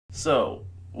So,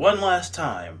 one last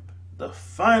time, the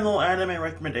final anime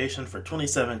recommendation for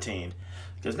 2017.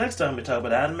 Because next time we talk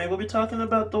about anime, we'll be talking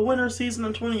about the winter season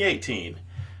in 2018.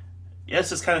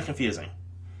 Yes, it's kind of confusing,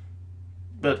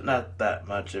 but not that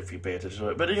much if you pay attention to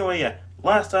it. But anyway, yeah,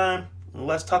 last time,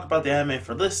 let's talk about the anime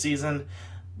for this season.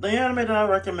 The anime that I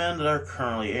recommend that are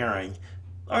currently airing,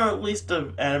 or at least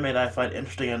the anime that I find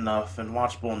interesting enough and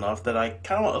watchable enough that I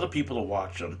kind of want other people to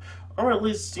watch them. Or at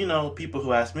least, people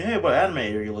who ask me, hey, what anime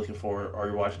are you looking for or are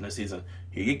you watching this season?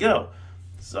 Here you go.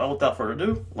 So without further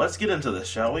ado, let's get into this,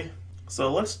 shall we?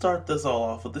 So let's start this all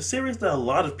off with the series that a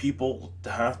lot of people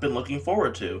have been looking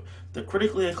forward to, the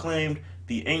critically acclaimed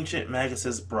The Ancient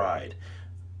Magus' Bride.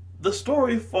 The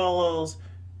story follows,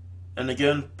 and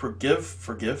again,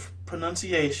 forgive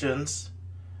pronunciations,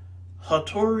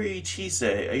 Hattori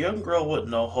Chise, a young girl with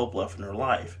no hope left in her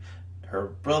life. Her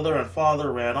brother and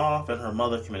father ran off, and her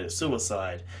mother committed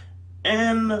suicide.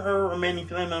 And her remaining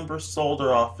family members sold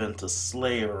her off into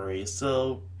slavery,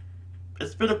 so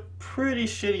it's been a pretty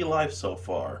shitty life so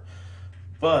far.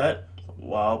 But,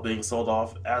 while being sold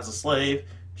off as a slave,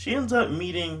 she ends up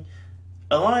meeting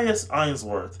Elias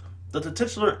Ainsworth, the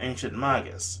titular ancient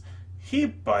magus. He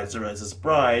buys her as his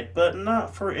bride, but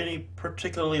not for any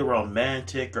particularly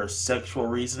romantic or sexual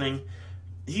reasoning.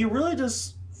 He really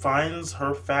just finds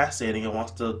her fascinating and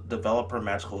wants to develop her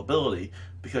magical ability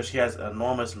because she has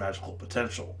enormous magical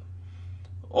potential.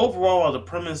 Overall, while the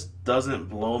premise doesn't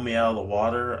blow me out of the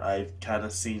water, I've kind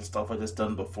of seen stuff like this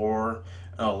done before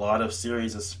in a lot of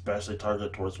series, especially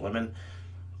targeted towards women,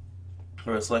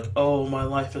 where it's like, oh, my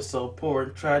life is so poor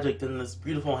and tragic, then this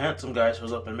beautiful, handsome guy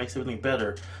shows up and makes everything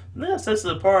better. And the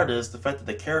sensitive part is the fact that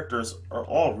the characters are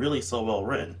all really so well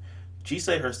written.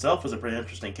 Chise herself is a pretty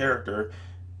interesting character,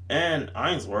 and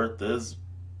Ainsworth is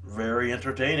very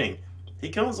entertaining. He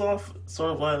comes off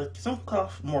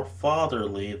more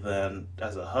fatherly than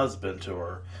as a husband to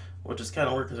her, which is kind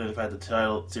of weird because in fact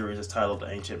the series is titled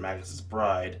The Ancient Magus'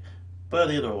 Bride.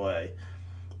 But either way.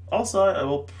 Also, I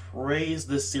will praise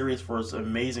this series for its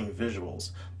amazing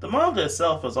visuals. The manga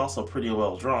itself is also pretty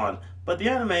well drawn, but the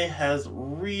anime is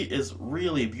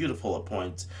really beautiful at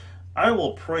points. I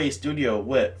will praise Studio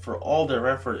Wit for all their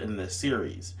effort in this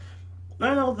series.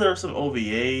 I know there are some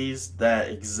OVAs that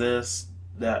exist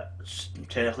that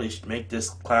technically make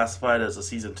this classified as a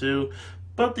season 2,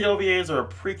 but the OVAs are a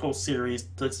prequel series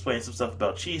to explain some stuff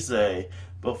about Chise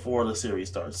before the series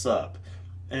starts up.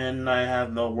 And I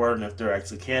have no word on if they're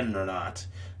actually canon or not.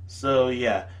 So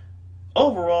yeah,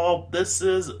 overall, this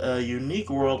is a unique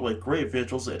world with great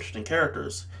visuals and interesting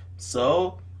characters.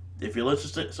 So if you're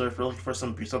looking for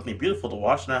something beautiful to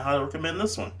watch, then I highly recommend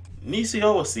this one.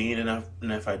 Nishio,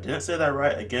 and if I didn't say that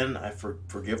right, again, I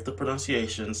forgive the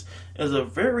pronunciations, is a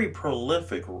very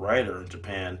prolific writer in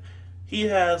Japan. He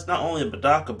has not only a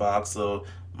Badaka box, a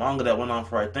manga that went on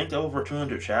for I think over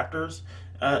 200 chapters,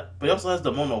 but he also has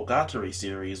the Monogatari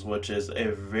series, which is a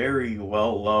very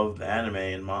well-loved anime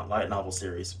and light novel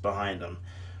series behind him.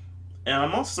 And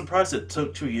I'm also surprised it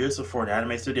took 2 years before an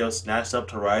anime studio snatched up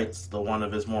to write one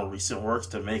of his more recent works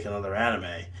to make another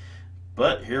anime.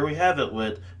 But here we have it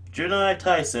with Junai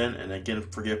Taisen, and again,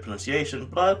 forgive pronunciation,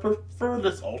 but I prefer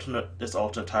this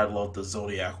alternate title of the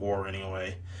Zodiac War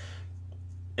anyway.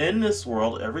 In this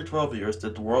world, every 12 years,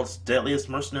 the world's deadliest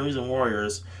mercenaries and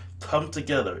warriors come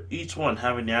together, each one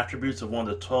having the attributes of one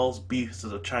of the 12 beasts of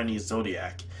the Chinese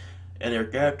zodiac, and they're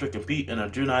gathered to compete in a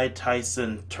Junai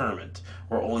Taisen tournament,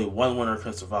 where only one winner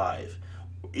can survive.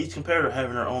 Each competitor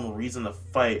having their own reason to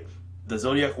fight, the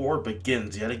Zodiac War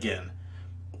begins yet again.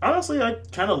 Honestly, I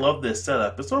kind of love this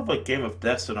setup. It's sort of like a Game of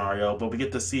Death scenario, but we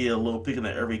get to see a little peek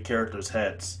into every character's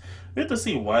heads. We get to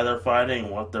see why they're fighting,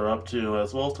 what they're up to,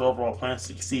 as well as their overall plans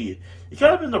to succeed. You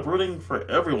kind of end up rooting for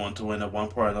everyone to win at one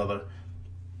point or another.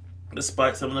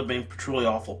 Despite some of them being truly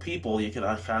awful people, you can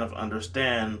kind of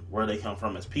understand where they come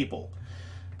from as people.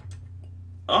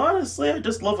 Honestly, I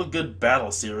just love a good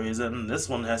battle series, and this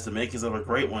one has the makings of a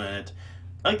great one in it.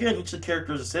 Again, each of the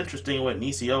characters is interesting with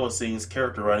Nishio-seeing's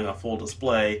character writing on full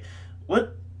display, with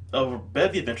a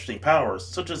bevy of interesting powers,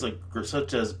 such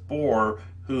as Boar,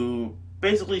 who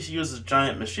basically uses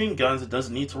giant machine guns and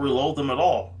doesn't need to reload them at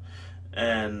all,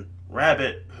 and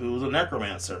Rabbit, who's a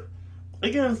necromancer.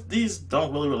 Again, these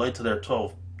don't really relate to the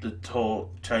 12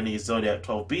 Chinese Zodiac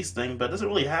 12 Beast thing, but it doesn't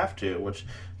really have to, which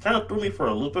kind of threw me for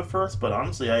a loop at first, but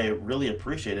honestly, I really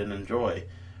appreciate it and enjoy.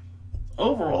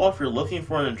 Overall, if you're looking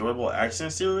for an enjoyable action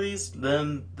series,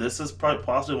 then this is probably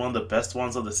possibly one of the best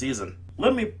ones of the season.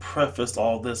 Let me preface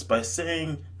all this by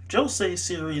saying Josei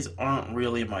series aren't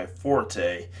really my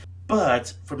forte,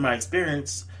 but from my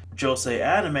experience, Josei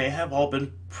anime have all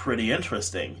been pretty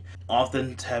interesting,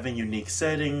 often having unique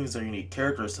settings or unique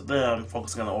characters to them,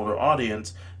 focusing on an older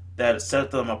audience that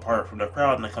set them apart from the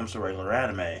crowd when it comes to regular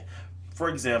anime. For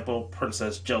example,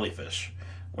 Princess Jellyfish,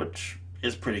 which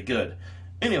is pretty good.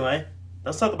 Anyway,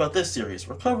 let's talk about this series,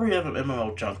 Recovery of an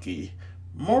MMO Junkie.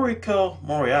 Moriko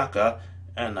Moriaka,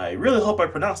 and I really hope I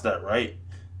pronounced that right,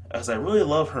 as I really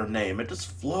love her name. It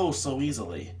just flows so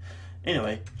easily.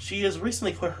 Anyway, she has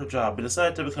recently quit her job and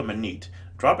decided to become a NEET,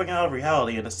 dropping out of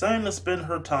reality and deciding to spend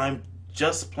her time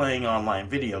just playing online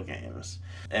video games.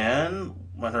 And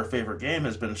when her favorite game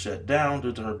has been shut down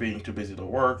due to her being too busy to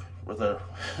work,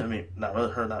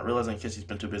 not realizing because she's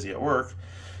been too busy at work,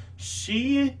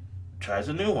 she tries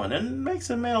a new one and makes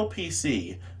a male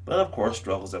PC, but of course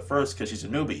struggles at first because she's a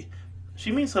newbie.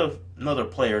 She meets another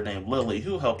player named Lily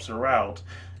who helps her out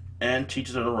and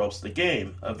teaches her the ropes of the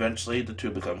game. Eventually the two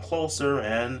become closer,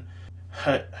 and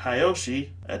Hayoshi,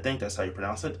 I think that's how you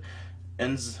pronounce it,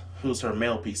 who's her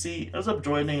male PC, ends up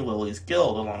joining Lily's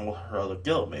guild along with her other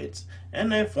guildmates,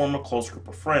 and they form a close group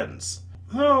of friends.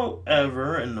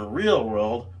 However, in the real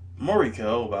world,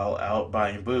 Moriko, while out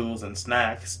buying booze and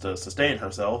snacks to sustain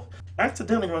herself,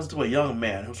 accidentally runs into a young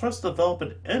man who starts to develop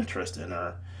an interest in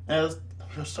her.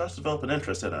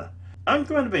 I'm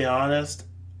going to be honest,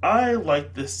 I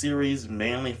like this series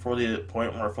mainly for the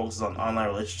point where it focuses on online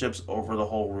relationships over the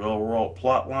whole real world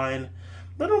plotline.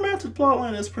 The romantic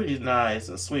plotline is pretty nice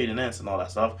and sweet and innocent and all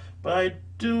that stuff, but I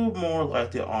do more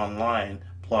like the online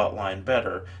plotline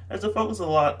better, as it focuses a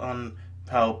lot on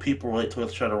how people relate to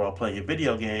each other while playing a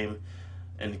video game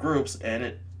in groups, and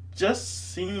it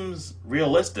just seems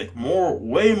realistic,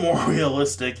 way more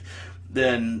realistic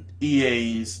than an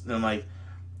E3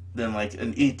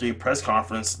 press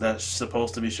conference that's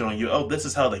supposed to be showing you, oh, this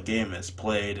is how the game is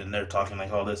played, and they're talking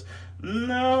like all this.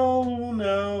 No,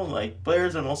 like,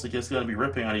 players are mostly just going to be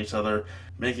ripping on each other,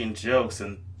 making jokes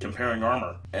and comparing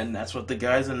armor, and that's what the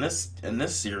guys in this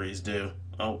series do.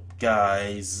 Oh,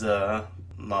 guys, a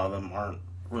lot of them aren't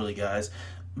really guys,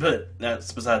 but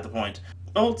that's beside the point.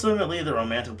 Ultimately, the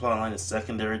romantic plotline is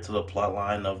secondary to the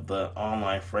plotline of the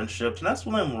online friendships, and that's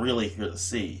what I'm really here to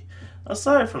see.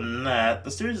 Aside from that,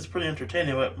 the series is pretty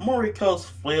entertaining, with Moriko's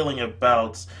flailing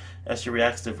about as she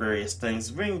reacts to various things,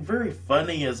 being very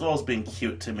funny as well as being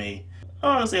cute to me.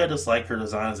 Honestly, I just like her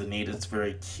design as a NEET, it's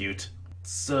very cute.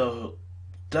 So,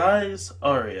 Dai's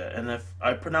Aria, and if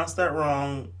I pronounced that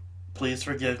wrong, please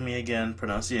forgive me again,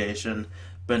 pronunciation,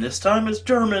 but this time it's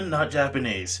German, not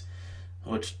Japanese.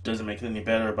 Which doesn't make it any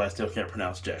better, but I still can't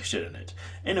pronounce jack shit in it.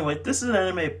 Anyway, this is an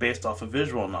anime based off a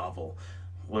visual novel,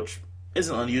 which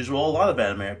isn't unusual. A lot of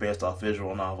anime are based off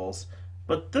visual novels,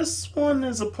 but this one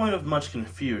is a point of much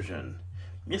confusion.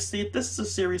 You see, this is a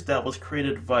series that was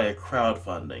created via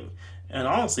crowdfunding, and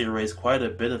honestly raised quite a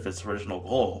bit of its original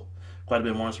goal. Quite a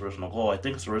bit more than its original goal. I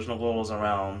think its original goal was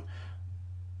around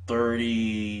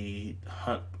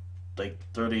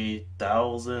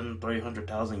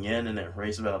 300,000 yen, and it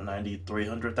raised about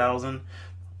 300,000,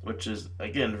 which is,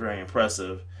 again, very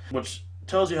impressive, which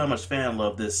tells you how much fan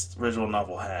love this visual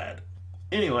novel had.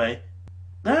 Anyway,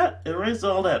 it raised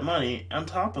all that money. On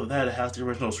top of that, it has the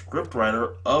original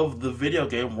scriptwriter of the video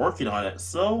game working on it,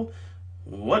 so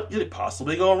what could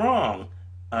possibly go wrong?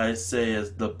 I say,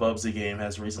 as the Bubsy game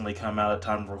has recently come out at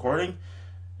time of recording,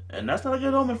 and that's not a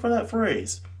good omen for that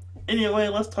phrase. Anyway,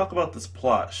 let's talk about this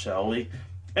plot, shall we?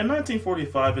 In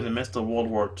 1945, in the midst of World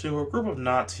War II, a group of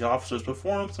Nazi officers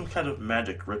performed some kind of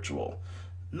magic ritual.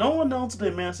 No one knows if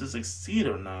they managed to succeed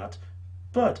or not,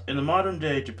 but in the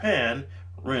modern-day Japan,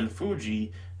 Ren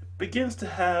Fuji begins to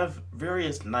have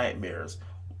various nightmares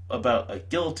about a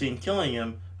guillotine killing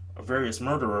him, various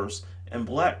murderers, and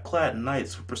black-clad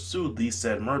knights who pursued these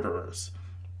said murderers.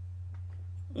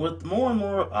 With more and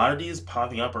more oddities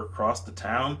popping up across the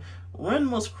town, Ren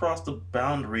must cross the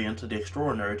boundary into the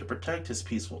extraordinary to protect his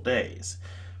peaceful days.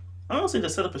 Honestly, the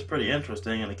setup is pretty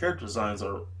interesting, and the character designs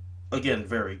are, again,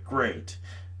 very great.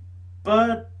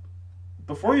 But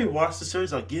before you watch the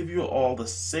series, I'll give you all the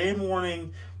same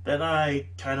warning that I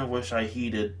kind of wish I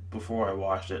heeded before I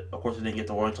watched it. Of course, I didn't get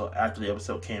the warning until after the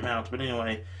episode came out, but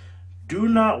anyway, do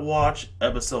not watch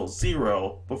episode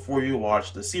 0 before you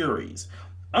watch the series.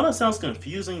 I know it sounds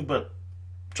confusing, but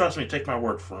trust me, take my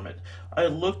word from it. I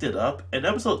looked it up, and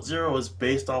episode 0 is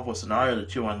based off a scenario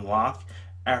that you unlock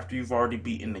after you've already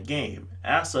beaten the game.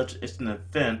 As such, it's an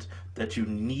event that you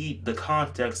need the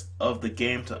context of the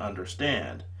game to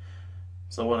understand.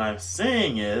 So what I'm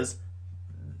saying is,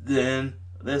 then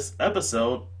this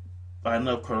episode, I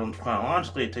know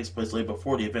chronologically it takes place way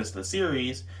before the events of the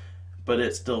series, but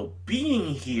it's still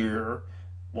being here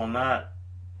while not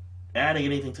adding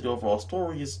anything to the overall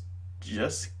story is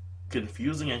just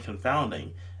confusing and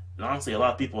confounding. And honestly, a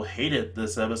lot of people hated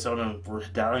this episode and were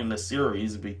doubting the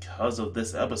series because of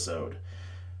this episode.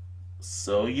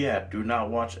 So yeah, do not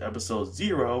watch episode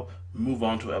 0, move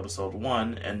on to episode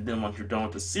 1, and then once you're done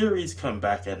with the series, come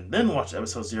back and then watch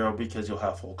episode 0 because you'll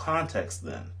have full context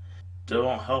then. Still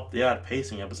won't help the odd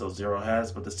pacing episode 0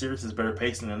 has, but the series is better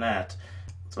pacing than that.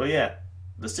 So yeah,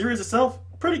 the series itself,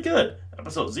 pretty good.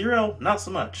 Episode 0, not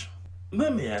so much.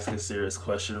 Let me ask a serious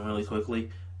question really quickly.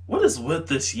 What is with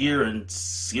this year in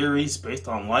series based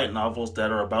on light novels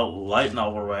that are about light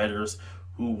novel writers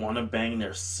who want to bang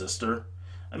their sister?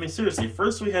 I mean, seriously,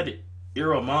 first we had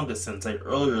Iro Manga Sensei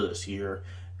earlier this year,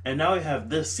 and now we have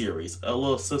this series, A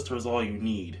Little Sister Is All You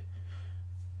Need.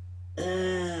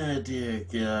 Dear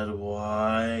God,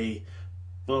 why?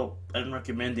 Well, I'm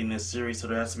recommending this series, so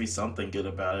there has to be something good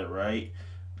about it, right?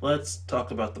 Let's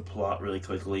talk about the plot really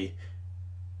quickly.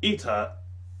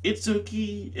 Itsuki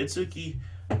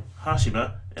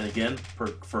Hashima, and again,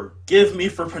 forgive me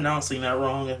for pronouncing that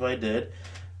wrong if I did.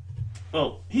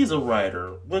 Well, he's a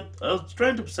writer with a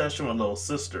strange obsession with little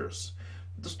sisters.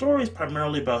 The story is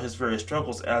primarily about his various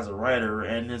struggles as a writer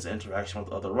and his interaction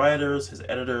with other writers, his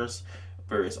editors,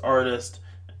 various artists,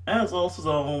 as well as his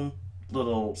own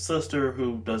little sister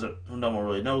who no one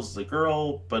really knows is a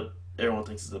girl, but everyone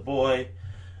thinks is a boy.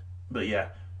 But yeah.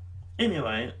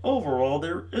 Anyway, overall,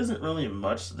 there isn't really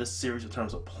much to this series in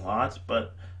terms of plot,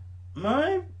 but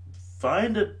I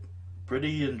find it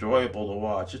pretty enjoyable to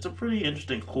watch. It's a pretty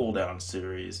interesting cool down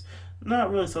series. Not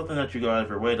really something that you go out of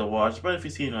your way to watch, but if you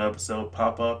see an episode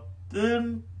pop up,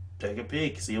 then take a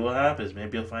peek, see what happens.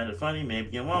 Maybe you'll find it funny, maybe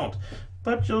you won't.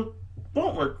 But you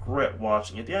won't regret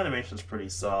watching it. The animation's pretty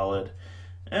solid,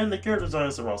 and the character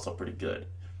designs are also pretty good.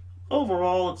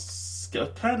 Overall, it's a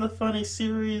kind of funny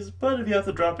series, but if you have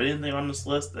to drop anything on this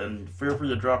list, then feel free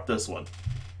to drop this one.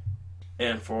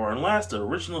 And for our last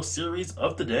original series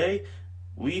of the day,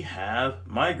 we have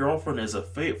My Girlfriend is a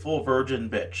Faithful Virgin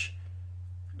Bitch.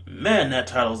 Man, that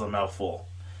title's a mouthful.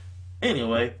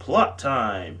 Anyway, plot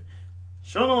time.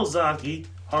 Shonozaki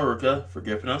Haruka,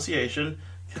 forgive pronunciation,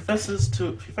 confesses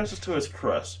to his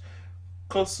crush,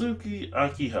 Kosuke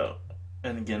Akiho,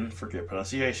 and again, forgive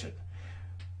pronunciation.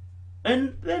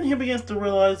 And then he begins to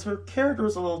realize her character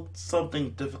is a little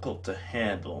something difficult to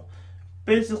handle.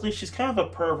 Basically, she's kind of a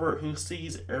pervert who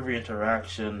sees every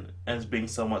interaction as being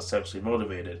somewhat sexually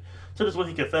motivated. So just when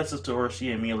he confesses to her,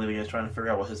 she immediately begins trying to figure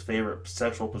out what his favorite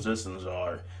sexual positions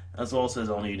are, as well as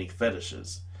his own unique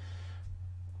fetishes.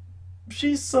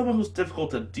 She's someone who's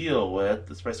difficult to deal with,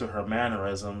 especially with her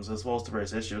mannerisms, as well as the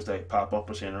various issues that pop up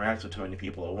when she interacts with too many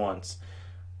people at once.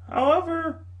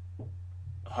 However,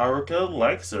 Haruka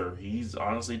likes her. He's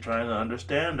honestly trying to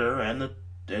understand her, and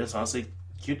it's honestly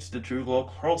keeps the true glow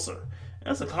closer.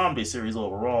 And it's a comedy series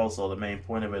overall, so the main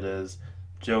point of it is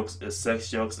sex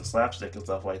jokes and slapstick and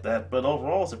stuff like that. But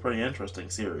overall, it's a pretty interesting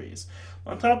series.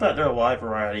 On top of that, there are a wide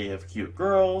variety of cute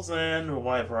girls and a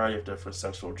wide variety of different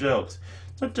sexual jokes,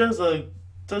 such as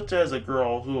a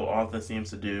girl who often just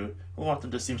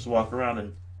seems to walk around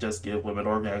and just give women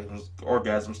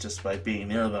orgasms just by being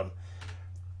near them.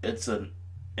 It's an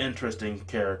interesting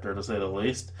character, to say the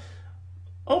least.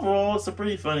 Overall, it's a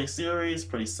pretty funny series,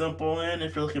 pretty simple, and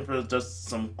if you're looking for just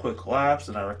some quick laughs,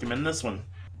 then I recommend this one.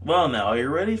 Well now, are you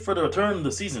ready for the return of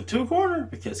the Season 2 corner?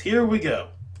 Because here we go.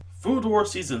 Food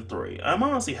Wars Season 3. I'm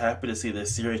honestly happy to see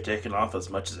this series taking off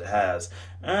as much as it has,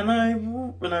 and I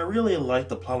really like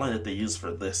the plotline that they used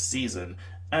for this season,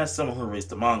 as someone who reads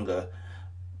the manga.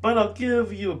 But I'll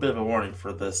give you a bit of a warning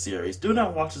for this series. Do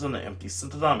not watch this on an empty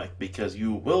stomach, because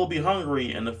you will be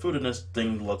hungry, and the food in this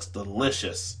thing looks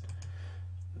delicious.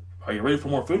 Are you ready for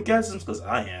more food gasms? Because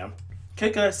I am.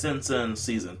 Kekai Sensen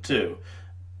Season 2.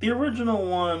 The original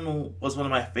one was one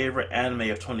of my favorite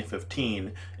anime of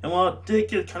 2015, and while it did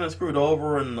get kind of screwed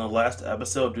over in the last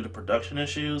episode due to production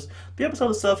issues, the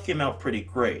episode itself came out pretty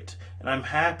great, and I'm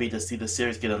happy to see the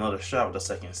series get another shot with the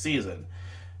second season.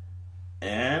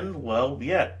 And, well,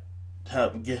 yeah,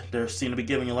 they seem to be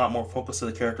giving a lot more focus to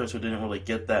the characters who didn't really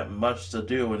get that much to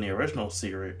do in the original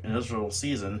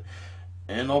season.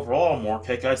 And overall, more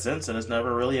Kekai Sensen is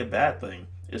never really a bad thing.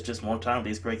 It's just more time with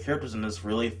these great characters in this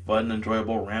really fun,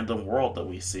 enjoyable, random world that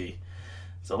we see.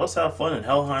 So let's have fun in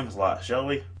Helheim's Lot, shall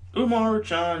we?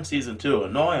 Umaru-Chan Season 2,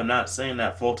 and no, I am not saying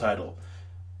that full title.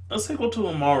 A sequel to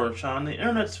Umaru-Chan, the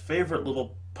internet's favorite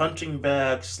little punching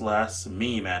bag /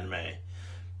 meme anime.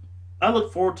 I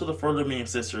look forward to the further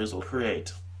memes this series will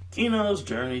create. Kino's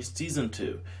Journey Season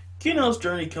 2. Kino's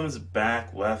Journey comes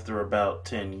back after about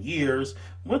 10 years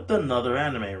with another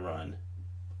anime run.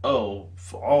 Oh,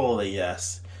 for all the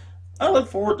yes. I look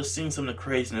forward to seeing some of the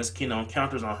craziness Kino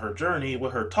encounters on her journey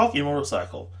with her talking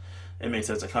motorcycle. It makes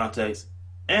sense in context.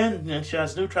 And she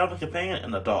has a new traveling companion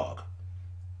and a dog.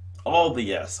 All the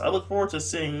yes. I look forward to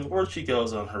seeing where she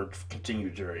goes on her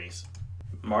continued journeys.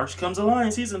 March Comes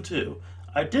Alive Season 2.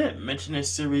 I didn't mention this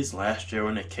series last year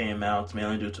when it came out,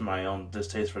 mainly due to my own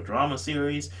distaste for drama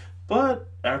series, but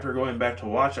after going back to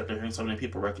watch after hearing so many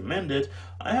people recommend it,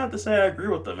 I have to say I agree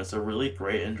with them. It's a really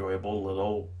great, enjoyable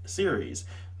little series.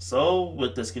 So,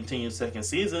 with this continued second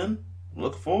season,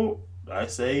 look forward, I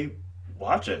say,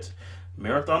 watch it.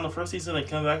 Marathon the first season and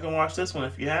come back and watch this one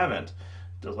if you haven't,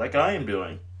 just like I am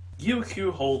doing.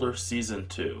 UQ Holder Season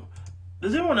 2.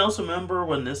 Does anyone else remember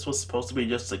when this was supposed to be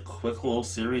just a quick little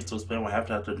series to explain what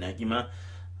happened after Negima?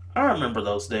 I remember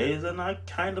those days, and I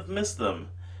kind of miss them.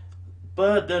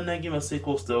 But the Negima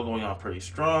sequel is still going on pretty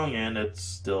strong, and it's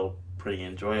still pretty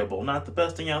enjoyable. Not the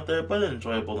best thing out there, but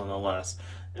enjoyable nonetheless.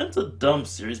 It's a dumb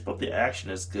series, but the action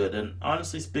is good, and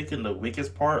honestly speaking, the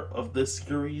weakest part of this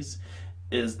series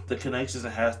is the connections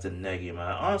it has to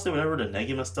Negima. Honestly, whenever the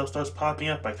Negima stuff starts popping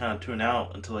up, I kind of tune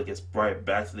out until it gets right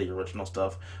back to the original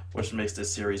stuff, which makes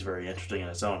this series very interesting in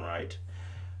its own right.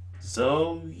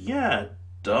 So, yeah,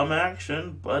 dumb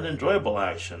action, but enjoyable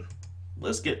action.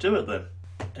 Let's get to it then.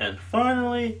 And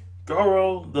finally,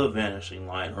 Garo the Vanishing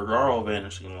Line, or Garo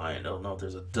Vanishing Line. I don't know if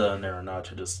there's a duh in there or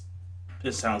not,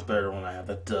 it sounds better when I have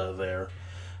the duh there.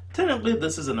 Technically,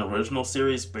 this is an original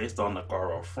series based on the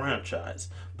Garo franchise,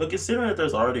 but considering that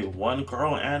there's already one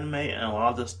Garo anime and a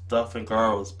lot of the stuff in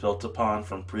Garo is built upon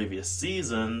from previous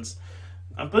seasons,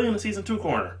 I'm putting in the Season 2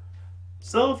 corner.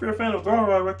 So if you're a fan of Garo,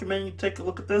 I recommend you take a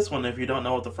look at this one. If you don't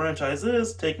know what the franchise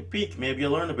is, take a peek, maybe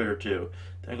you'll learn a bit or two.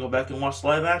 Then go back and watch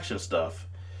live action stuff.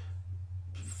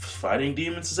 Fighting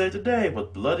demons to save the day,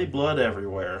 with bloody blood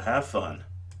everywhere. Have fun.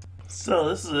 So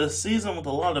this is a season with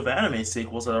a lot of anime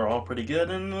sequels that are all pretty good,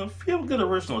 and a few good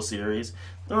original series.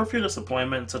 There were a few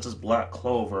disappointments, such as Black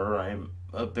Clover. I'm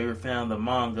a bigger fan of the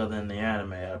manga than the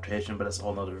anime adaptation, but that's a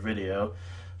whole nother video.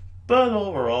 But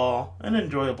overall, an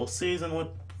enjoyable season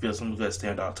with some good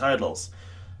standout titles.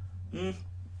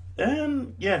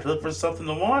 And yeah, if you look for something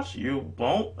to watch, you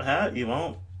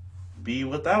won't be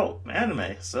without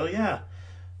anime. So yeah,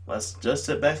 let's just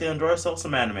sit back and enjoy ourselves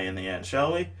some anime in the end,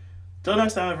 shall we? Till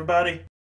next time, everybody.